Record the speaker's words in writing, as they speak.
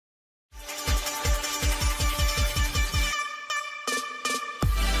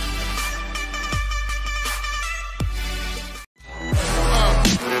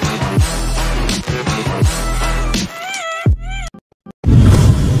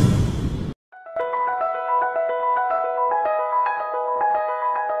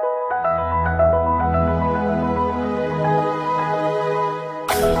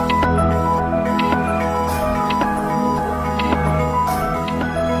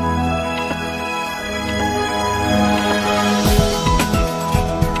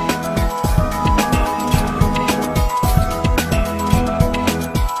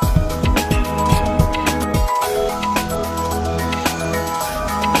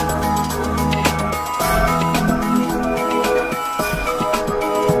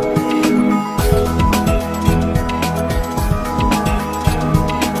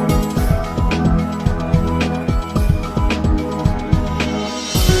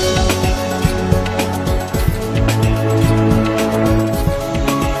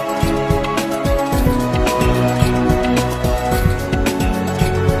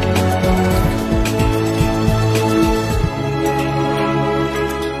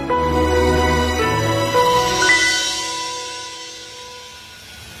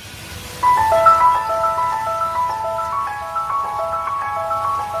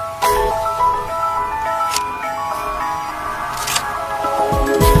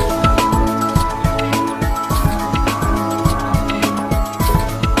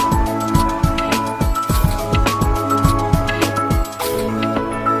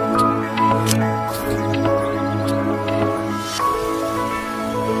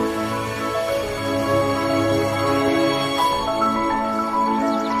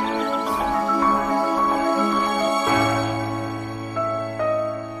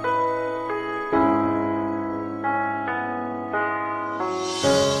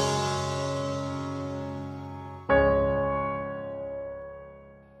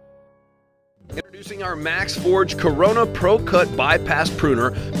Introducing our Max Forge Corona Pro Cut Bypass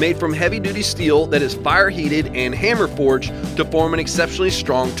Pruner, made from heavy-duty steel that is fire-heated and hammer-forged to form an exceptionally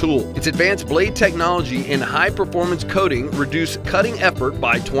strong tool. Its advanced blade technology and high-performance coating reduce cutting effort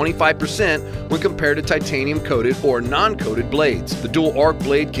by 25% when compared to titanium-coated or non-coated blades. The dual arc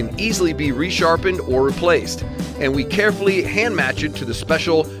blade can easily be resharpened or replaced, and we carefully hand-match it to the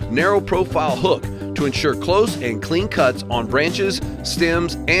special narrow-profile hook to ensure close and clean cuts on branches,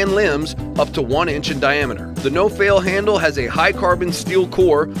 stems, and limbs up to 1 inch in diameter. The no-fail handle has a high-carbon steel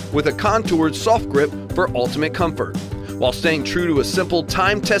core with a contoured soft grip for ultimate comfort. While staying true to a simple,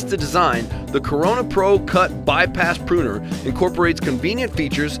 time-tested design, the Corona Pro Cut Bypass Pruner incorporates convenient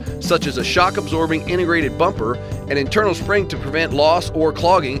features such as a shock-absorbing integrated bumper, an internal spring to prevent loss or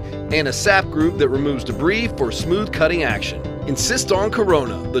clogging, and a sap groove that removes debris for smooth cutting action. Insist on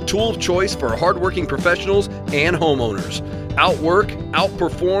Corona, the tool of choice for hardworking professionals and homeowners. Outwork,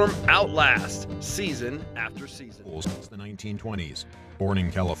 outperform, outlast, season after season. Since the 1920s. Born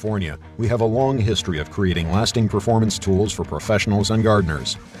in California, we have a long history of creating lasting performance tools for professionals and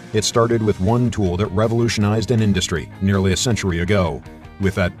gardeners. It started with one tool that revolutionized an industry nearly a century ago.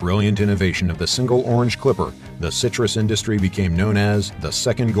 With that brilliant innovation of the single orange clipper, the citrus industry became known as the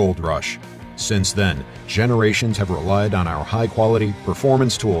second gold rush. Since then, generations have relied on our high-quality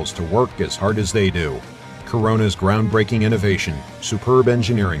performance tools to work as hard as they do. Corona's groundbreaking innovation, superb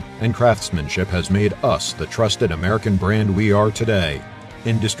engineering, and craftsmanship has made us the trusted American brand we are today.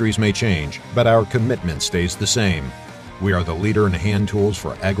 Industries may change, but our commitment stays the same. We are the leader in hand tools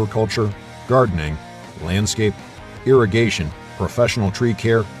for agriculture, gardening, landscape, irrigation, professional tree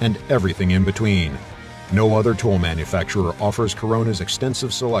care, and everything in between. No other tool manufacturer offers Corona's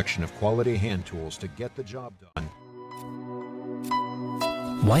extensive selection of quality hand tools to get the job done.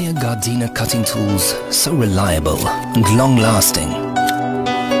 Why are Gardena cutting tools so reliable and long-lasting?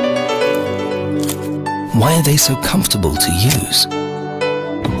 Why are they so comfortable to use?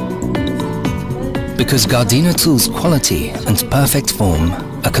 Because Gardena tools' quality and perfect form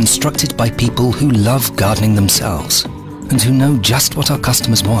are constructed by people who love gardening themselves and who know just what our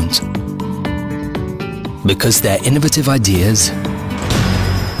customers want. Because their innovative ideas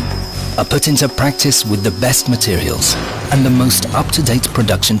are put into practice with the best materials and the most up-to-date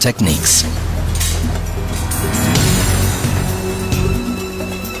production techniques.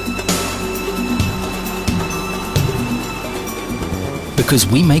 Because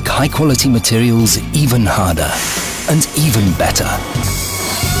we make high-quality materials even harder and even better.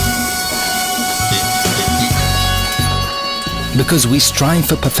 Because we strive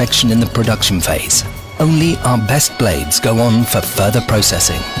for perfection in the production phase. Only our best blades go on for further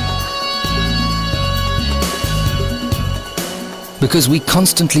processing. Because we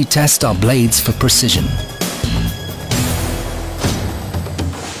constantly test our blades for precision.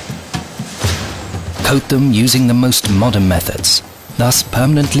 Coat them using the most modern methods, thus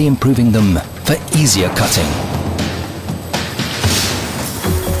permanently improving them for easier cutting.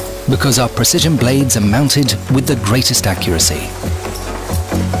 Because our precision blades are mounted with the greatest accuracy.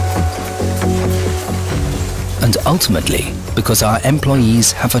 And ultimately, because our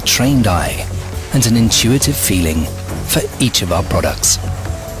employees have a trained eye and an intuitive feeling for each of our products.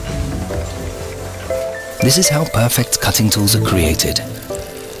 This is how perfect cutting tools are created,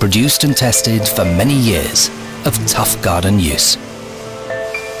 produced and tested for many years of tough garden use.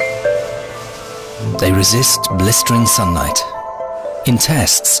 They resist blistering sunlight. In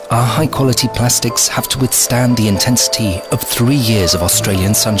tests, our high-quality plastics have to withstand the intensity of 3 years of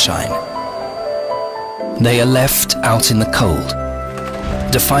Australian sunshine. They are left out in the cold,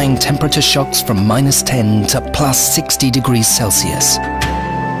 defying temperature shocks from -10 to +60 degrees Celsius.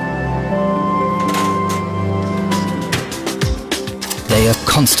 They are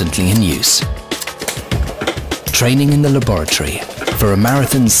constantly in use. Training in the laboratory for a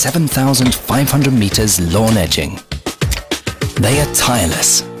marathon 7,500 meters lawn edging. They are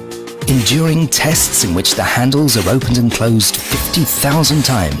tireless, enduring tests in which the handles are opened and closed 50,000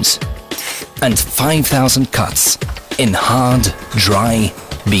 times. And 5,000 cuts in hard, dry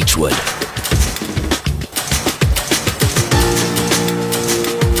beechwood.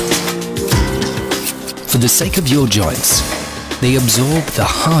 For the sake of your joints, they absorb the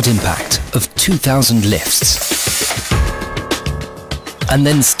hard impact of 2,000 lifts. And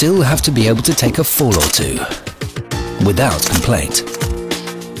then still have to be able to take a fall or two, without complaint.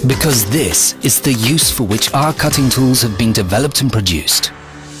 Because this is the use for which our cutting tools have been developed and produced.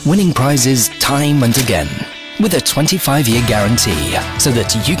 Winning prizes time and again, with a 25-year guarantee, so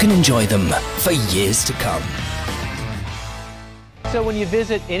that you can enjoy them for years to come. So when you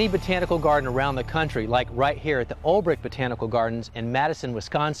visit any botanical garden around the country, like right here at the Ulbrich Botanical Gardens in Madison,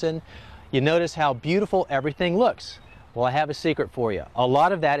 Wisconsin, You notice how beautiful everything looks. Well, I have a secret for you. A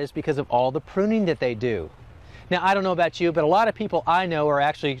lot of that is because of all the pruning that they do. Now, I don't know about you, but a lot of people I know are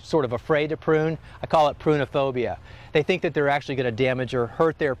actually sort of afraid to prune. I call it prunophobia. They think that they're actually going to damage or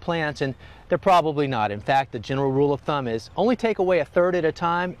hurt their plants, and they're probably not. In fact, the general rule of thumb is only take away a third at a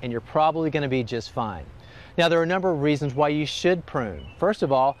time, and you're probably going to be just fine. Now, there are a number of reasons why you should prune. First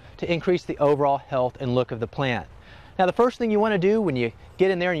of all, to increase the overall health and look of the plant. Now, the first thing you want to do when you get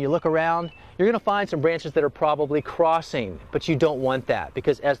in there and you look around, you're going to find some branches that are probably crossing, but you don't want that,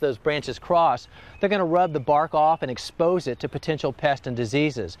 because as those branches cross, they're going to rub the bark off and expose it to potential pests and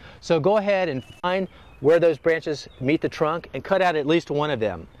diseases. So go ahead and find where those branches meet the trunk and cut out at least one of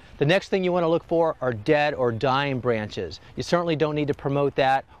them. The next thing you want to look for are dead or dying branches. You certainly don't need to promote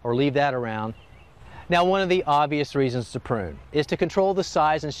that or leave that around. Now, one of the obvious reasons to prune is to control the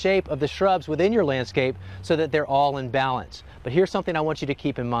size and shape of the shrubs within your landscape so that they're all in balance. But here's something I want you to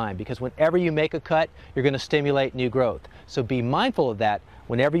keep in mind, because whenever you make a cut, you're going to stimulate new growth. So be mindful of that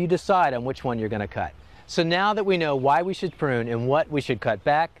whenever you decide on which one you're going to cut. So now that we know why we should prune and what we should cut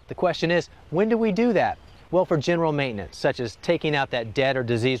back, the question is, when do we do that? Well, for general maintenance, such as taking out that dead or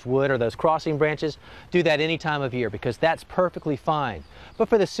diseased wood or those crossing branches, do that any time of year, because that's perfectly fine. But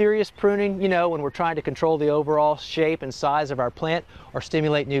for the serious pruning, when we're trying to control the overall shape and size of our plant or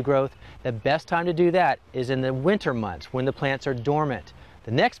stimulate new growth, the best time to do that is in the winter months when the plants are dormant.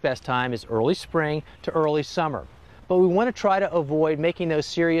 The next best time is early spring to early summer. But we want to try to avoid making those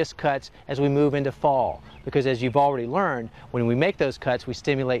serious cuts as we move into fall, because as you've already learned, when we make those cuts, we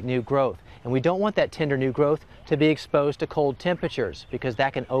stimulate new growth. And we don't want that tender new growth to be exposed to cold temperatures, because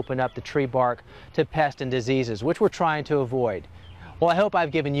that can open up the tree bark to pests and diseases, which we're trying to avoid. Well, I hope I've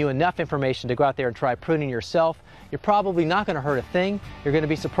given you enough information to go out there and try pruning yourself. You're probably not going to hurt a thing. You're going to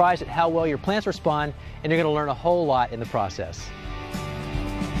be surprised at how well your plants respond, and you're going to learn a whole lot in the process.